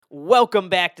Welcome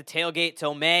back to Tailgate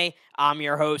Till May. I'm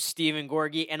your host, Stephen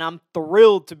Gorgie, and I'm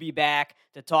thrilled to be back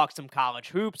to talk some college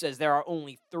hoops as there are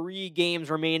only 3 games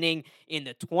remaining in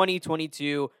the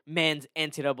 2022 men's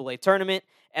NCAA tournament.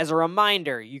 As a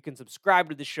reminder, you can subscribe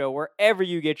to the show wherever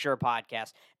you get your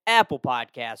podcasts, Apple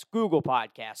Podcasts, Google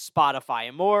Podcasts, Spotify,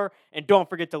 and more. And don't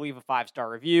forget to leave a 5-star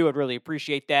review. I'd really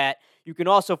appreciate that. You can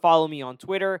also follow me on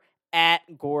Twitter at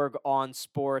Gorg on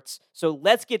Sports. So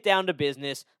let's get down to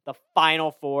business. The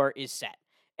Final Four is set.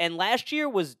 And last year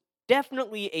was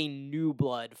definitely a new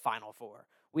blood Final Four.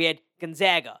 We had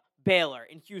Gonzaga, Baylor,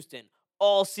 and Houston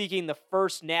all seeking the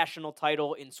first national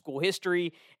title in school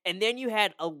history. And then you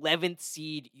had 11th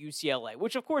seed UCLA,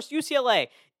 which of course UCLA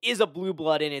is a blue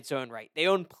blood in its own right. They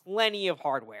own plenty of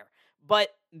hardware.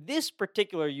 But this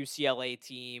particular UCLA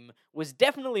team was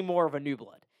definitely more of a new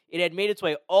blood. It had made its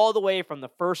way all the way from the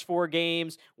first 4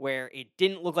 games where it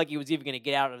didn't look like it was even going to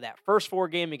get out of that first 4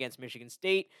 game against Michigan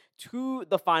State to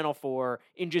the Final Four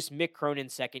in just Mick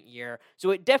Cronin's second year.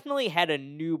 So it definitely had a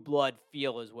new blood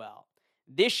feel as well.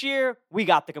 This year, we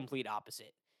got the complete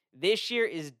opposite. This year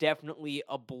is definitely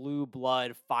a blue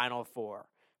blood Final Four.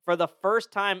 For the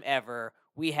first time ever,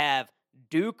 we have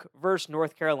Duke versus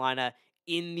North Carolina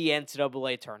in the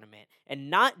NCAA tournament. And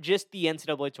not just the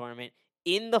NCAA tournament,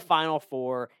 in the Final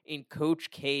Four in Coach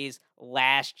K's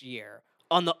last year.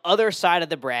 On the other side of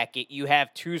the bracket, you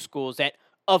have 2 schools that,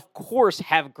 of course,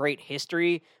 have great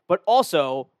history, but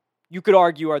also, you could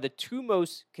argue, are the 2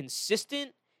 most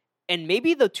consistent and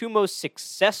maybe the 2 most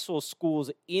successful schools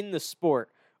in the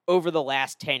sport over the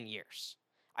last 10 years.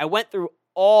 I went through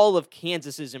all of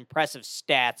Kansas's impressive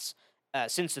stats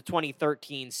since the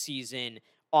 2013 season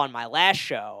on my last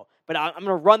show, but I'm going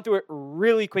to run through it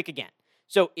really quick again.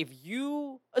 So if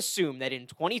you assume that in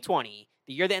 2020,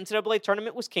 the year the NCAA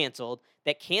tournament was canceled,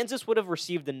 that Kansas would have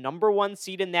received the number 1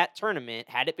 seed in that tournament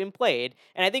had it been played,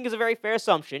 and I think is a very fair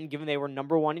assumption given they were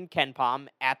number 1 in KenPom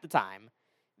at the time,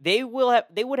 they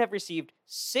would have received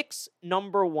 6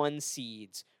 number 1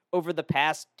 seeds over the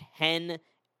past 10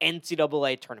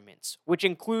 NCAA tournaments, which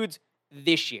includes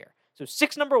this year. So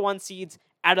 6 number 1 seeds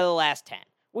out of the last 10,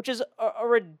 which is a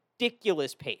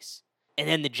ridiculous pace. And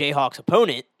then the Jayhawks'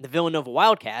 opponent, the Villanova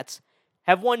Wildcats,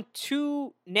 have won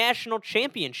 2 national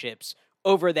championships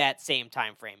over that same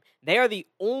time frame. They are the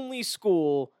only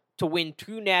school to win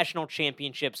 2 national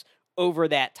championships over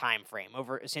that time frame,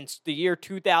 since the year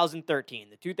 2013,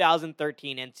 the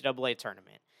 2013 NCAA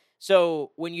tournament.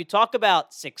 So when you talk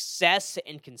about success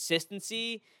and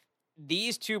consistency,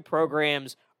 these 2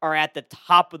 programs are at the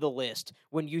top of the list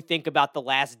when you think about the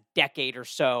last decade or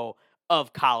so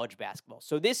of college basketball.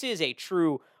 So this is a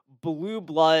true blue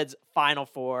bloods Final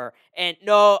Four. And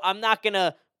no, I'm not going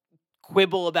to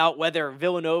quibble about whether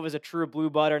Villanova is a true blue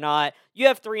blood or not. You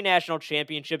have 3 national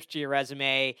championships to your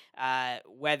resume.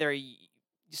 Whether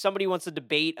somebody wants to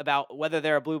debate about whether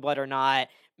they're a blue blood or not,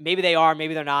 maybe they are,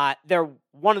 maybe they're not. They're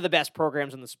one of the best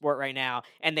programs in the sport right now,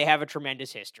 and they have a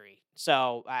tremendous history.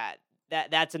 So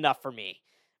that's enough for me.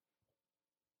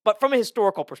 But from a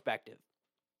historical perspective,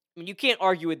 I mean, you can't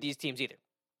argue with these teams either.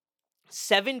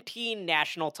 17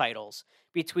 national titles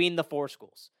between the 4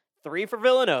 schools. 3 for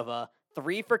Villanova,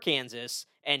 3 for Kansas.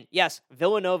 And yes,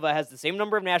 Villanova has the same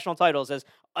number of national titles as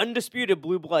undisputed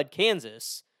blue blood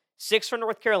Kansas. 6 for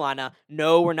North Carolina.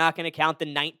 No, we're not going to count the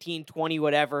 1920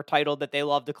 whatever title that they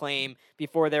love to claim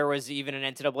before there was even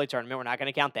an NCAA tournament. We're not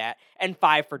going to count that. And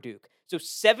 5 for Duke. So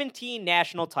 17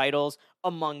 national titles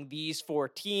among these 4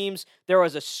 teams. There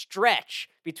was a stretch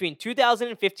between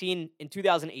 2015 and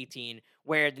 2018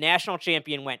 where the national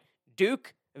champion went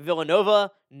Duke,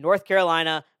 Villanova, North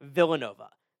Carolina, Villanova.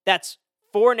 That's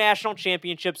 4 national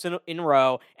championships in a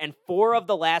row, and 4 of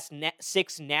the last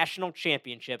 6 national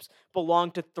championships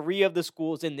belong to 3 of the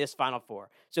schools in this Final Four.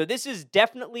 So this is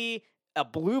definitely a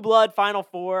blue blood Final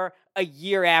Four a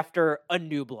year after a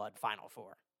new blood Final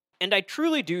Four. And I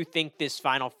truly do think this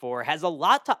Final Four has a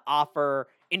lot to offer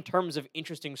in terms of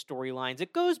interesting storylines.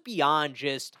 It goes beyond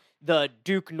just the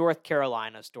Duke-North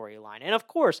Carolina storyline. And of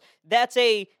course, that's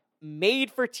a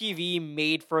made-for-TV,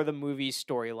 made-for-the-movie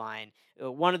storyline.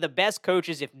 One of the best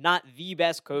coaches, if not the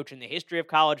best coach in the history of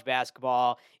college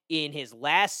basketball, in his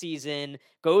last season,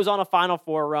 goes on a Final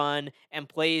Four run and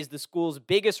plays the school's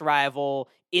biggest rival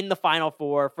in the Final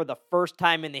Four for the first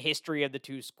time in the history of the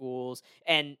 2 schools.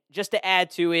 And just to add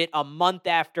to it, a month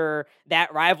after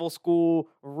that rival school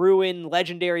ruined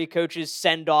legendary coach's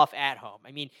send-off at home.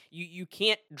 I mean, you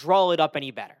can't draw it up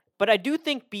any better. But I do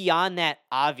think beyond that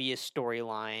obvious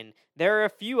storyline, there are a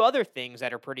few other things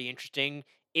that are pretty interesting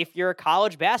if you're a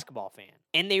college basketball fan.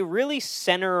 And they really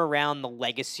center around the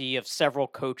legacy of several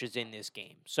coaches in this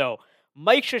game. So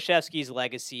Mike Krzyzewski's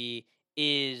legacy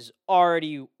is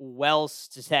already well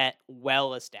set,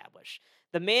 well established.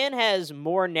 The man has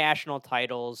more national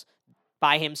titles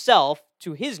by himself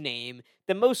to his name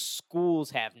than most schools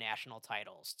have national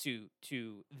titles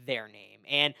to their name.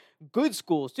 And good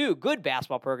schools too, good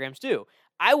basketball programs too.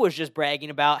 I was just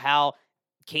bragging about how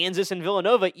Kansas and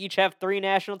Villanova each have 3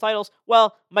 national titles.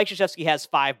 Well, Mike Krzyzewski has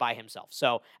 5 by himself.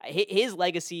 So his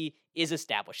legacy is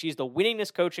established. He's the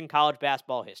winningest coach in college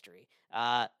basketball history.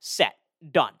 Set.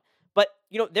 Done. But,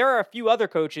 there are a few other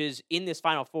coaches in this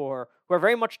Final Four who are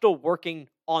very much still working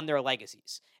on their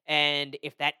legacies. And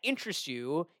if that interests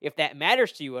you, if that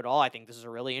matters to you at all, I think this is a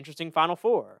really interesting Final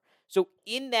Four. So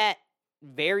in that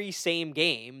very same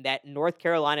game, that North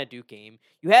Carolina Duke game,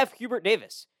 you have Hubert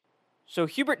Davis. So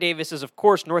Hubert Davis is, of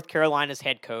course, North Carolina's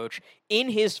head coach in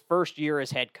his first year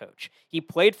as head coach. He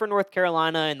played for North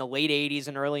Carolina in the late 80s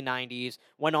and early 90s,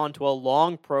 went on to a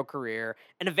long pro career,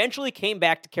 and eventually came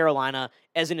back to Carolina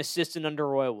as an assistant under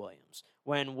Roy Williams.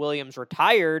 When Williams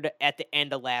retired at the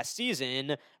end of last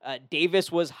season,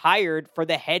 Davis was hired for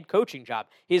the head coaching job,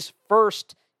 his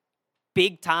first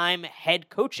big-time head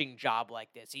coaching job like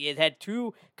this. He had had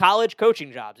 2 college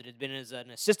coaching jobs. It had been as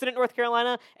an assistant at North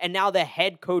Carolina and now the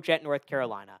head coach at North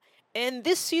Carolina. And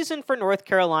this season for North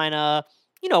Carolina,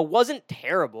 wasn't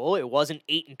terrible. It wasn't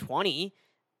 8-20.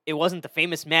 It wasn't the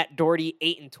famous Matt Doherty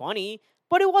 8-20,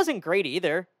 but it wasn't great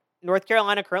either. North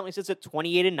Carolina currently sits at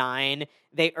 28-9.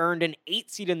 They earned an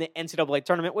 8 seed in the NCAA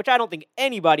tournament, which I don't think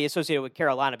anybody associated with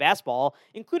Carolina basketball,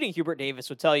 including Hubert Davis,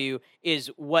 would tell you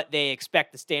is what they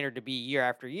expect the standard to be year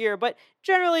after year. But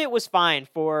generally, it was fine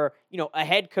for a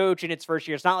head coach in its first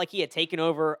year. It's not like he had taken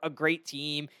over a great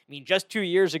team. I mean, just 2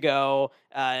 years ago,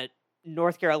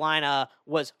 North Carolina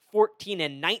was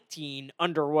 14-19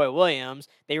 under Roy Williams.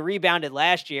 They rebounded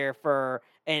last year for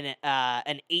an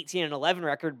 18-11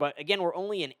 record, but again, we're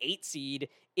only an 8 seed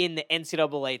in the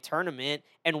NCAA tournament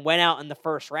and went out in the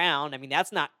first round. I mean,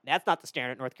 that's not the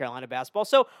standard at North Carolina basketball.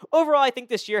 So overall, I think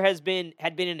this year had been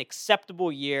an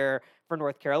acceptable year for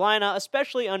North Carolina,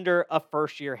 especially under a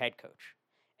first-year head coach.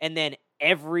 And then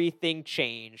everything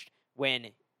changed when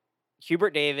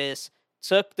Hubert Davis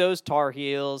took those Tar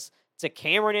Heels to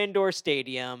Cameron Indoor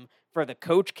Stadium for the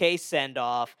Coach K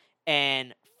send-off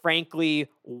and frankly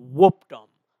whooped them.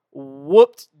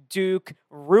 Whooped Duke,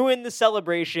 ruined the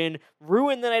celebration,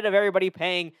 ruined the night of everybody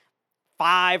paying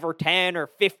 $5 or $10 or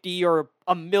 $50 or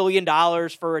 $1 million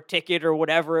for a ticket or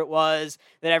whatever it was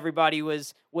that everybody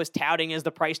was touting as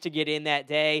the price to get in that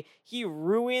day. He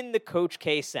ruined the Coach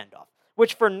K send-off,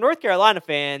 which for North Carolina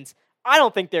fans, I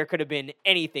don't think there could have been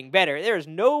anything better. There is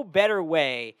no better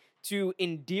way to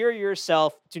endear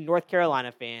yourself to North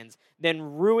Carolina fans than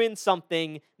ruin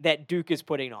something that Duke is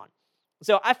putting on.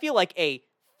 So I feel like a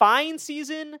fine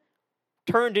season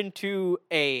turned into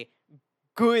a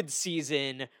good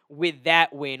season with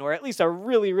that win, or at least a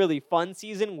really, really fun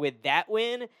season with that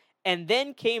win. And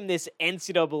then came this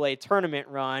NCAA tournament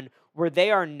run where they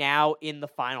are now in the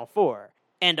Final Four.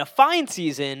 And a fine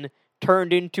season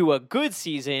turned into a good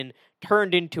season,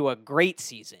 turned into a great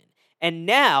season. And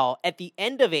now, at the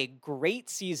end of a great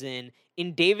season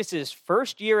in Davis's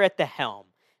first year at the helm,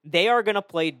 they are going to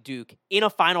play Duke in a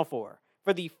Final Four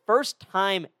for the first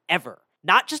time ever.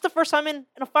 Not just the first time in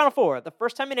a Final Four, the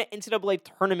first time in an NCAA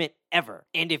tournament ever.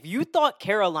 And if you thought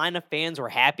Carolina fans were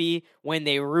happy when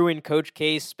they ruined Coach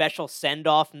K's special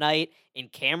send-off night in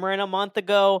Cameron a month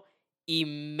ago,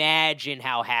 imagine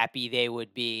how happy they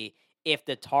would be if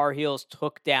the Tar Heels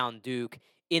took down Duke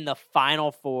in the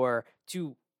Final Four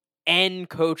to end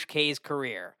Coach K's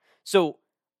career. So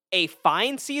a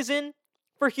fine season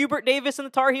for Hubert Davis and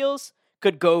the Tar Heels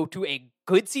could go to a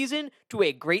good season, to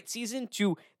a great season,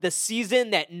 to the season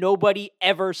that nobody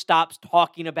ever stops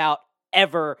talking about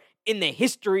ever in the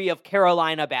history of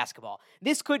Carolina basketball.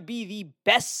 This could be the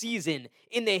best season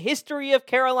in the history of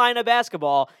Carolina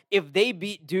basketball if they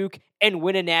beat Duke and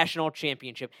win a national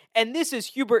championship. And this is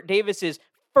Hubert Davis's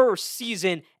first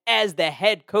season as the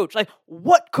head coach. Like,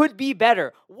 what could be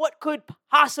better? What could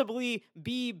possibly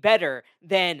be better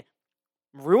than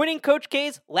ruining Coach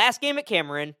K's last game at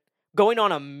Cameron, going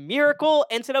on a miracle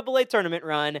NCAA tournament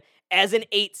run as an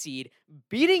 8 seed,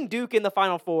 beating Duke in the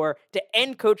Final Four to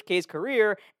end Coach K's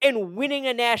career, and winning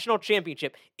a national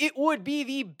championship? It would be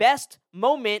the best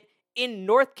moment in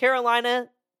North Carolina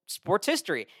sports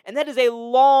history. And that is a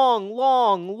long,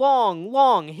 long, long,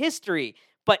 long history.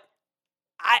 But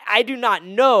I do not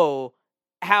know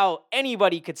how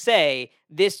anybody could say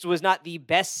this was not the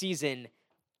best season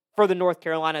for the North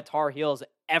Carolina Tar Heels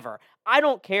ever. I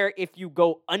don't care if you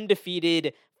go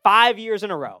undefeated 5 years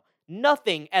in a row.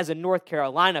 Nothing as a North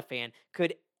Carolina fan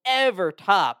could ever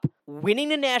top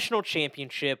winning a national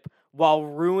championship while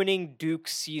ruining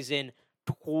Duke's season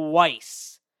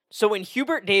twice. So in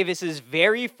Hubert Davis's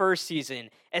very first season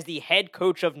as the head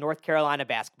coach of North Carolina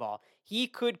basketball, he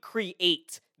could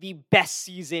create the best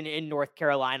season in North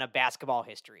Carolina basketball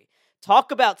history.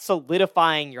 Talk about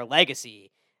solidifying your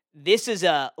legacy. This is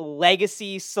a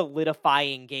legacy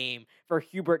solidifying game for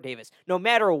Hubert Davis. No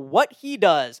matter what he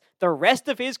does the rest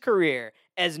of his career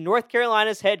as North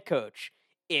Carolina's head coach,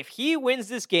 if he wins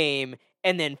this game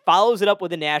and then follows it up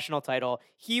with a national title,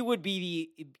 he would be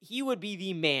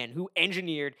the man who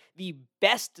engineered the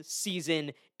best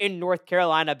season in North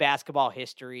Carolina basketball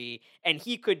history, and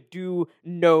he could do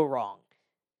no wrong.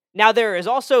 Now, there is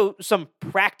also some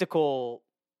practical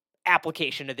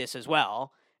application to this as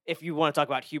well. If you want to talk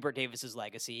about Hubert Davis's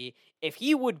legacy, if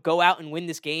he would go out and win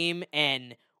this game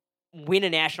and win a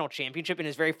national championship in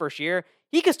his very first year,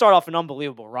 he could start off an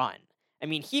unbelievable run. I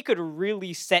mean, he could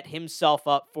really set himself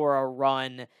up for a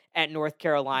run at North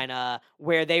Carolina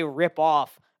where they rip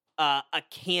off a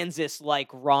Kansas-like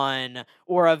run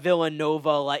or a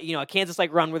Villanova, a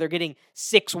Kansas-like run where they're getting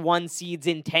 6-1 seeds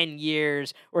in 10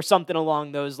 years or something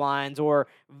along those lines, or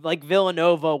like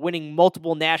Villanova winning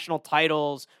multiple national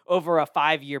titles over a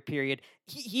 5-year period.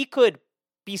 He could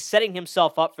be setting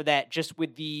himself up for that just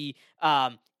with the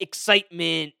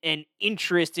excitement and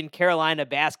interest in Carolina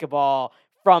basketball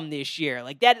from this year.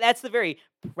 Like that's the very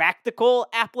practical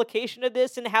application of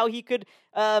this and how he could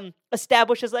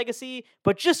establish his legacy,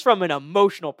 but just from an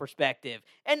emotional perspective.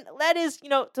 And that is,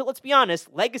 let's be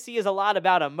honest, legacy is a lot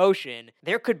about emotion.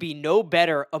 There could be no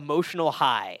better emotional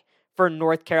high for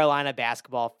North Carolina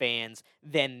basketball fans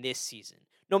than this season.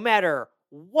 No matter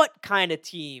what kind of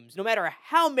teams, no matter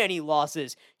how many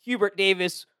losses Hubert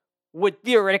Davis would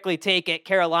theoretically take at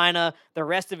Carolina the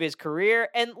rest of his career.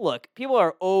 And look, people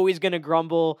are always going to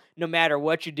grumble no matter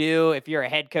what you do. If you're a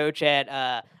head coach at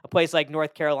a place like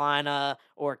North Carolina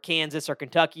or Kansas or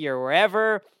Kentucky or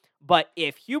wherever. But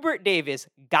if Hubert Davis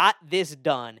got this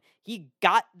done, he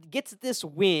gets this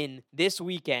win this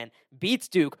weekend, beats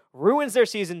Duke, ruins their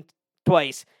season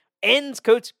twice, ends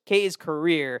Coach K's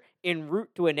career en route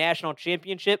to a national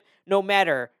championship, no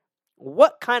matter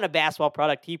what kind of basketball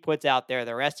product he puts out there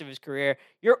the rest of his career,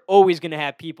 you're always going to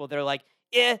have people that are like,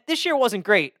 this year wasn't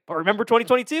great, but remember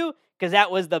 2022? Because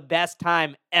that was the best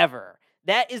time ever.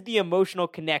 That is the emotional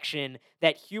connection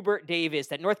that Hubert Davis,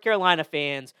 that North Carolina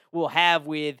fans will have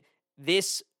with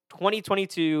this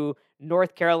 2022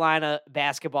 North Carolina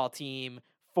basketball team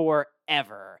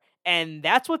forever. And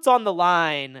that's what's on the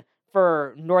line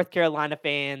for North Carolina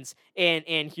fans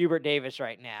and Hubert Davis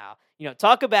right now.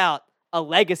 Talk about a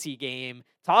legacy game.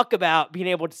 Talk about being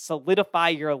able to solidify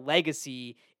your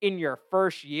legacy in your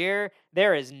first year.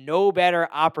 There is no better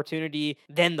opportunity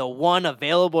than the one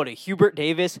available to Hubert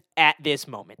Davis at this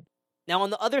moment. Now, on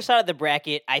the other side of the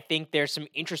bracket, I think there's some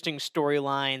interesting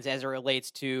storylines as it relates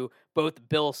to both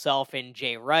Bill Self and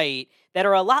Jay Wright that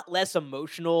are a lot less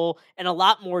emotional and a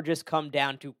lot more just come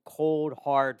down to cold,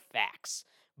 hard facts.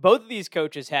 Both of these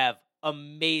coaches have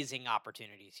amazing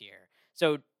opportunities here.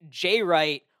 So Jay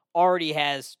Wright already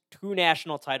has 2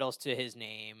 national titles to his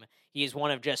name. He is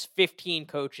one of just 15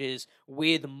 coaches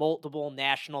with multiple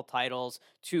national titles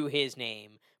to his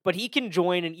name. But he can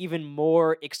join an even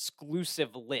more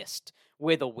exclusive list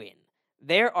with a win.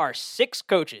 There are 6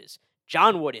 coaches,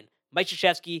 John Wooden, Mike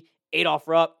Krzyzewski, Adolph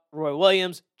Rupp, Roy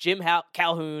Williams, Jim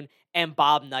Calhoun, and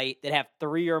Bob Knight that have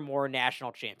 3 or more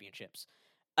national championships.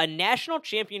 A national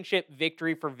championship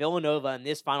victory for Villanova in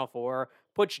this Final Four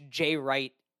puts Jay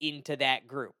Wright into that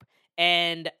group.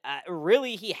 And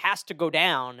really, he has to go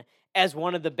down as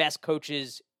one of the best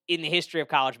coaches in the history of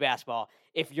college basketball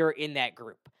if you're in that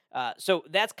group. So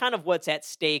that's kind of what's at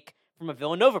stake from a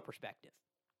Villanova perspective.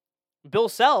 Bill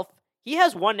Self, he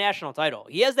has 1 national title.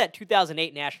 He has that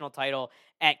 2008 national title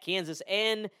at Kansas.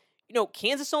 And,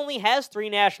 Kansas only has 3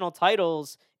 national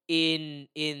titles in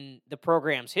the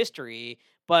program's history.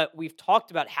 But we've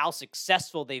talked about how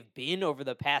successful they've been over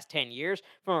the past 10 years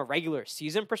from a regular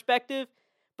season perspective,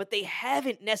 but they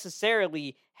haven't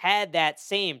necessarily had that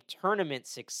same tournament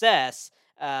success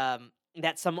that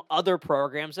some other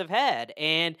programs have had.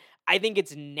 And I think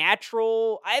it's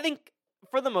natural. I think,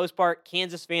 for the most part,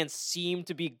 Kansas fans seem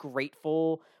to be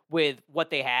grateful with what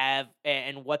they have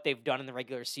and what they've done in the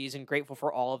regular season, grateful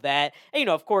for all of that. And,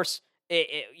 of course,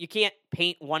 you can't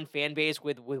paint one fan base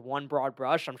with one broad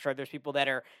brush. I'm sure there's people that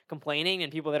are complaining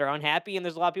and people that are unhappy, and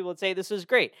there's a lot of people that say this is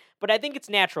great. But I think it's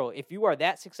natural, if you are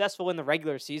that successful in the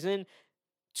regular season,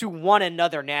 to win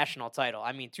another national title.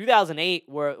 I mean, 2008,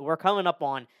 we're coming up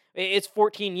on It's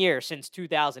 14 years since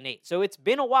 2008. So it's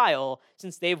been a while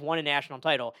since they've won a national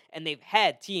title, and they've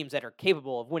had teams that are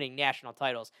capable of winning national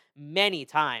titles many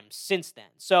times since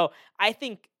then. So I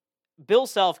think Bill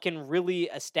Self can really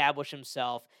establish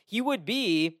himself. He would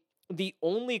be the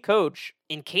only coach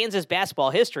in Kansas basketball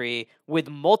history with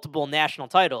multiple national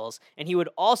titles, and he would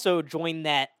also join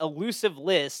that elusive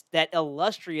list, that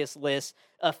illustrious list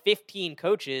of 15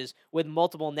 coaches with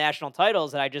multiple national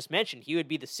titles that I just mentioned. He would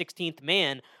be the 16th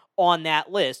man on that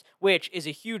list, which is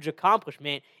a huge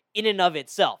accomplishment in and of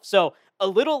itself. So a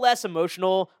little less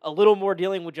emotional, a little more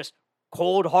dealing with just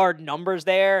cold, hard numbers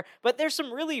there, but there's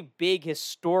some really big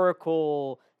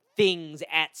historical things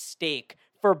at stake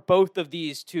for both of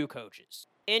these two coaches.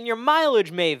 And your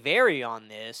mileage may vary on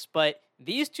this, but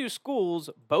these two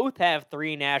schools both have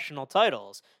 3 national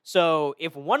titles. So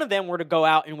if one of them were to go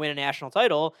out and win a national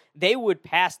title, they would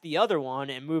pass the other one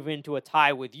and move into a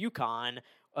tie with UConn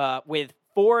with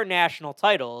 4 national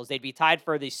titles. They'd be tied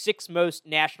for the 6 most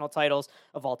national titles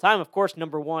of all time. Of course,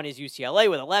 number 1 is UCLA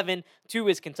with 11, 2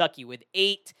 is Kentucky with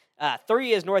 8,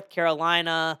 3 is North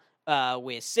Carolina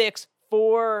with 6,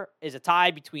 4 is a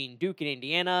tie between Duke and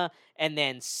Indiana, and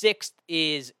then 6th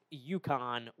is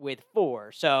UConn with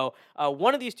 4. So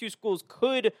one of these two schools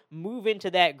could move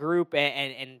into that group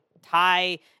and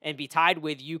tie and be tied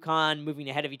with UConn, moving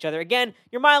ahead of each other. Again,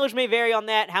 your mileage may vary on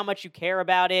that, how much you care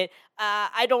about it.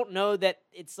 I don't know that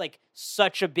it's like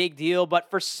such a big deal, but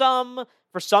for some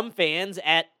fans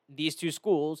at these two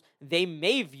schools, they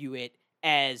may view it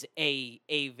as a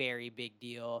very big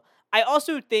deal. I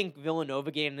also think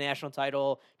Villanova getting the national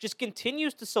title just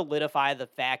continues to solidify the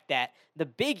fact that the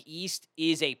Big East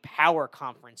is a power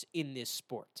conference in this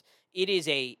sport. It is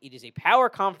a power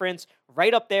conference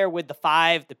right up there with the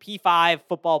P5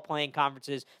 football playing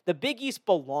conferences. The Big East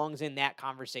belongs in that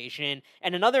conversation,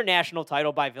 and another national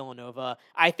title by Villanova,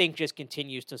 I think, just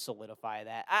continues to solidify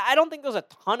that. I don't think there's a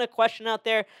ton of question out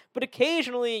there, but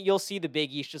occasionally you'll see the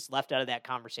Big East just left out of that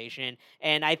conversation,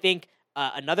 and I think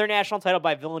another national title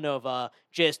by Villanova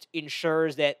just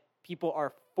ensures that people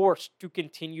are forced to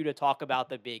continue to talk about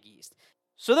the Big East.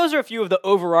 So those are a few of the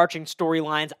overarching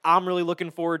storylines I'm really looking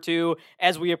forward to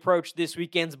as we approach this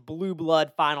weekend's Blue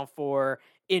Blood Final Four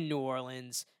in New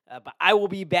Orleans. But I will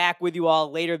be back with you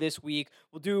all later this week.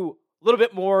 We'll do a little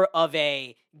bit more of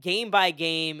a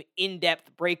game-by-game,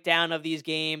 in-depth breakdown of these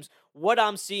games, what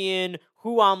I'm seeing,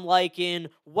 who I'm liking,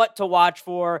 what to watch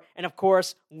for, and of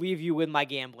course, leave you with my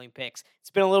gambling picks. It's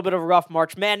been a little bit of a rough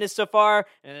March Madness so far.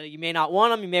 You may not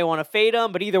want them, you may want to fade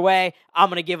them, but either way, I'm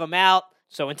going to give them out.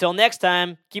 So until next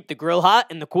time, keep the grill hot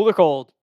and the cooler cold.